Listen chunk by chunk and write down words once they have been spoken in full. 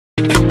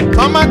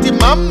Mama the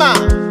mama.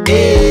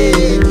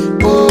 Hey,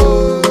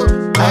 oh,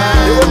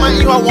 the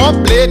woman you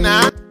won't play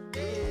now.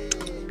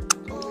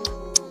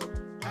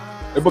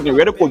 You booking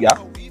ready for ya?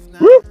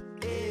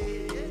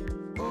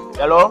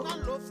 Hello?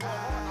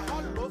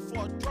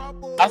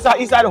 I saw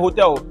inside the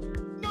hotel.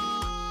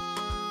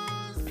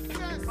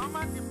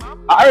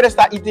 I already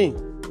start eating.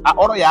 I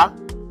order ya.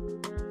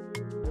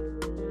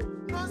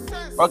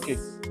 Okay.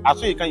 I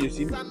saw you can you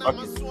see me.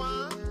 Okay.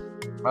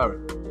 Alright.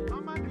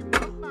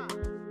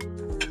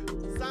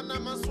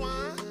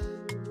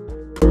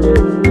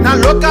 Now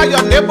look at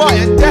your neighbor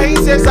and tell him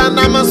says I'm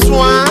a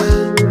swan.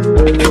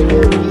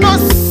 No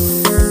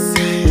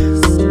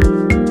sense.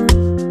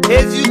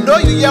 If you know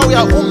you hear we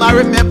are all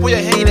married men, put your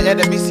hand in the air,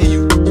 let me see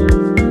you.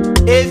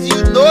 If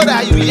you know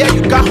that you hear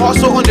you can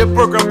hustle on the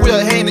program, put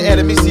your hand in the air,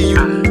 let me see you.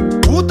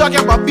 Who talking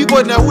about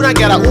people now who don't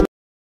get a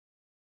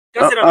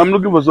I'm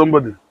looking for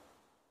somebody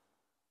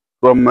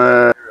from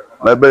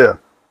Liberia.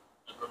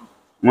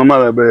 Mama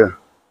Liberia.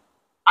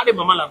 I the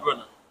Mama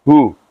Labro.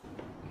 Who?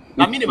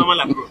 I mean the Mama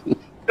Labro.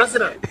 That's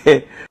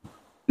it.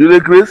 You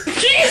like Chris?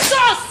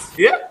 Jesus!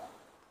 Yeah?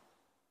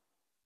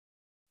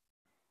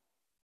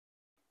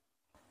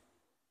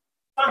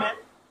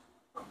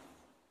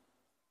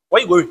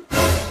 Where you going?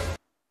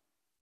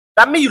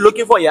 That me you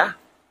looking for, yeah?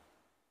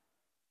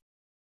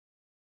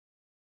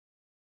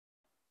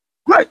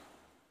 Right.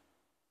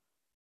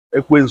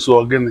 Ekwensu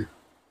ogene.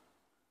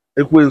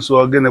 Ekwensu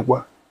ogene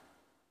kwa.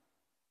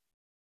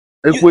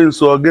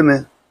 Ekwensu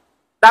ogene.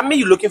 That me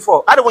you looking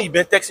for? I don't want you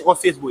been texting on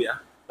Facebook, yeah?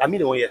 That me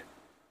the one here.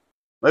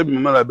 Maybe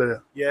Mama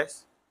Liberia.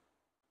 Yes.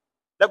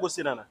 Let's go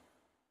see Nana.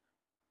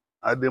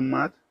 Are they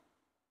mad?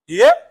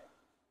 Yeah?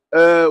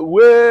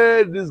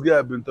 Where this guy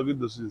have been talking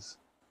to since?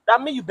 That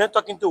me you been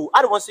talking to?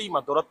 I don't want to see my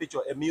daughter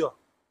picture, Emil.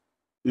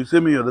 You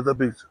send me your daughter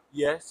picture.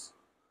 Yes.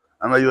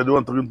 And now you're the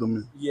one talking to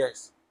me.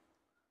 Yes.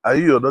 Are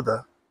you your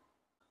daughter?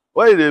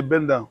 Why you they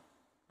bend down?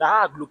 That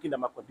hard looking at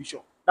my condition.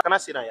 That can I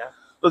say that, yeah?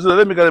 So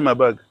let me carry my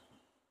bag.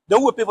 Then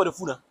who will pay for the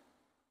food now?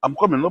 I'm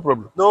coming, no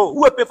problem. No, who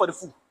will pay for the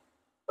food?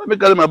 Let me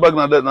carry my bag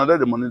now. Now that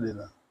the money there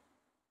now.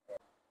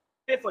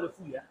 Pay for the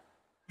food, yeah?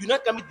 You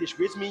not coming to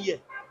disgrace me here.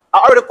 I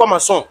already called my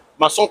son.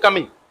 My son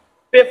coming.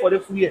 Pay for the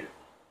food here.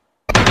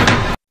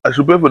 I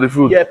should pay for the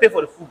food. Yeah, pay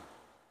for the food.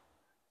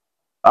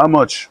 How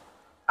much?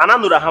 And I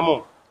know that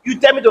how. You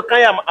tell me to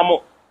carry I'm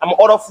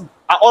order food.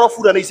 I order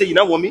food and they say you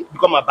don't want me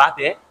because my bad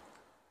eh?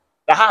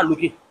 That how I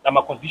looking. That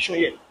my condition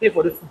here. Pay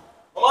for the food.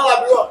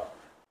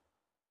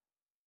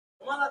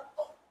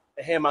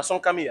 Hey, my son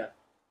come here.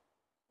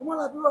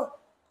 What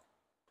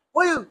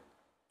are you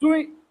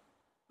doing?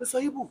 Mr.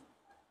 Ibu.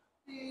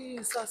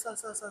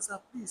 Sir,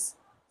 please.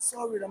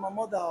 Sorry, that my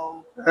mother.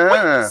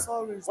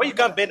 Sorry. Why you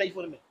can't bend that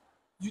for the man?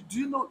 Do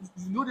you know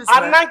this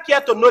I'm man? not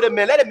care to know the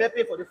man. Let the man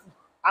pay for the food.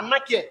 I'm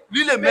not care.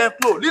 Leave the man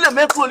close.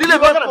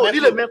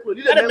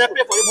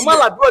 Mama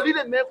la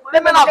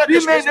be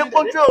me in the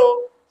country.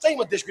 Say you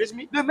want disgrace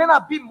me? The men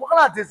are being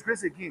what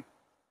disgrace again.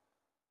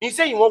 He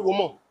say you want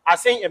woman. I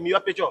say a mirror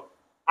picture.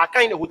 I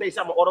can't in the hotel. He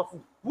say I'm order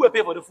food. Who will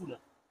pay for the food now?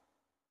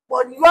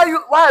 But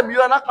why am you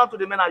not come to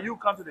the men and you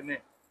come to the men?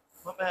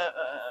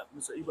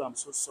 Mr. Ibu, I'm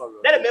so sorry.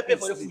 Let the man pay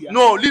for the food.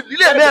 No, leave the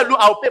man alone.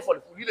 I'll pay for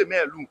the food. Leave the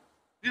man alone.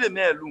 Leave the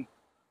man alone.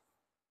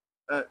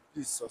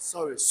 Please, sir.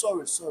 Sorry,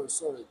 Mr.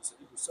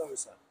 Ibu. Sorry,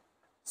 sir.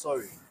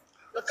 Sorry.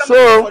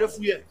 So,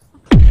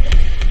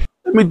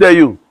 let me tell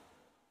you.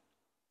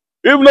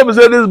 Even if you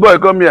say this boy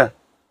come here,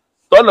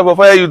 turn up for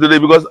fire you today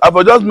because if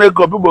I just make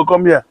up, people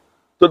come here.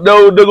 So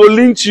they go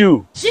lynch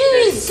you.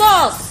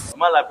 Jesus!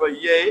 Mama, bro,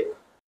 yeah.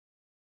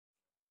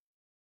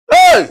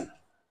 Hey!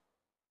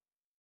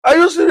 Are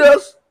you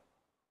serious?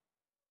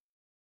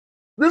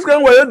 This guy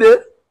were you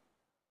there?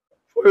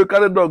 Before you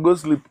carry dog, go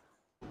sleep.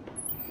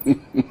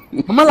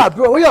 Mama,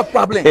 bro, what's your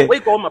problem? What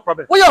you call my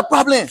problem? What's your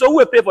problem? So who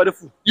will pay for the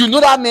food? You know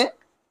that man?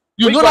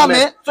 You know that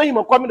man? So he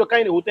must come in the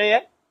kind of hotel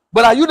here?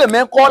 But are you the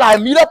man called? I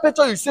mirror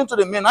picture you sent to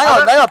the man.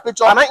 Now your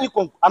picture. I'm not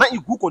in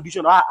good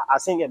condition. I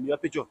send him your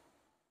picture.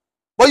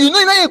 But you know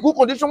you're not in good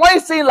condition. Why are you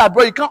saying like,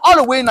 bro, you come all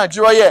the way in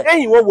Nigeria here?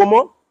 And you want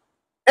woman?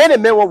 And a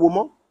man want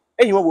woman?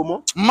 And you want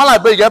woman? Mama,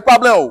 bro, you get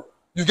problem. Oh.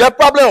 You get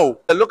problem. Oh.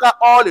 Look at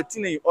all the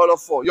things you order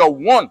for. You're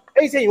one.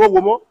 And you say you want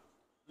woman?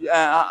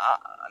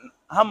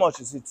 How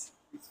much is it?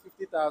 It's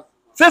 50,000.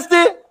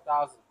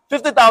 50,000.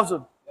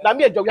 50,000. Now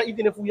me a job, you're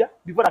eating the food here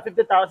before that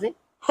 50,000.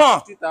 Huh?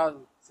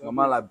 50,000.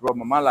 Mama like bro.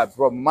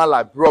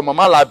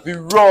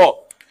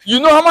 You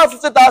know how much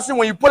 50,000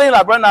 when you put in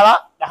like bro now?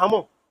 The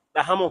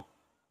hammer.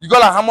 You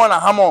got a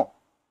hammer.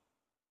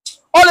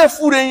 All the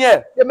food in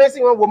here. The man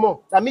say one woman.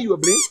 That me you will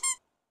bring.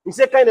 He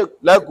say kind of.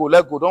 Let go.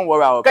 Don't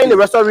worry. I'll Kind of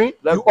restaurant.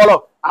 Let You go. all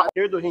up. I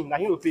carry to him. Now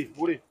he will pay.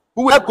 Who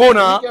will go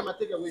now?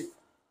 Take away.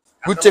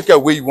 Who take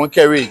away? You won't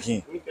carry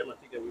again. Let me carry my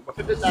take away. But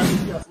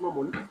 50,000 is small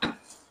money.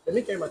 Let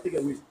me carry my take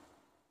away.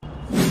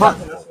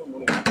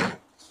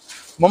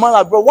 Mama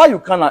like bro, why you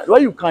can't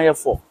here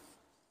for?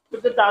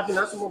 50,000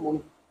 is small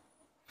money.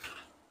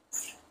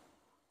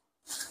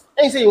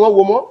 And you say you want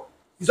woman?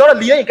 It's all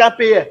the you can't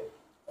pay here.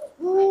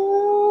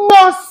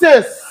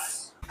 Nonsense.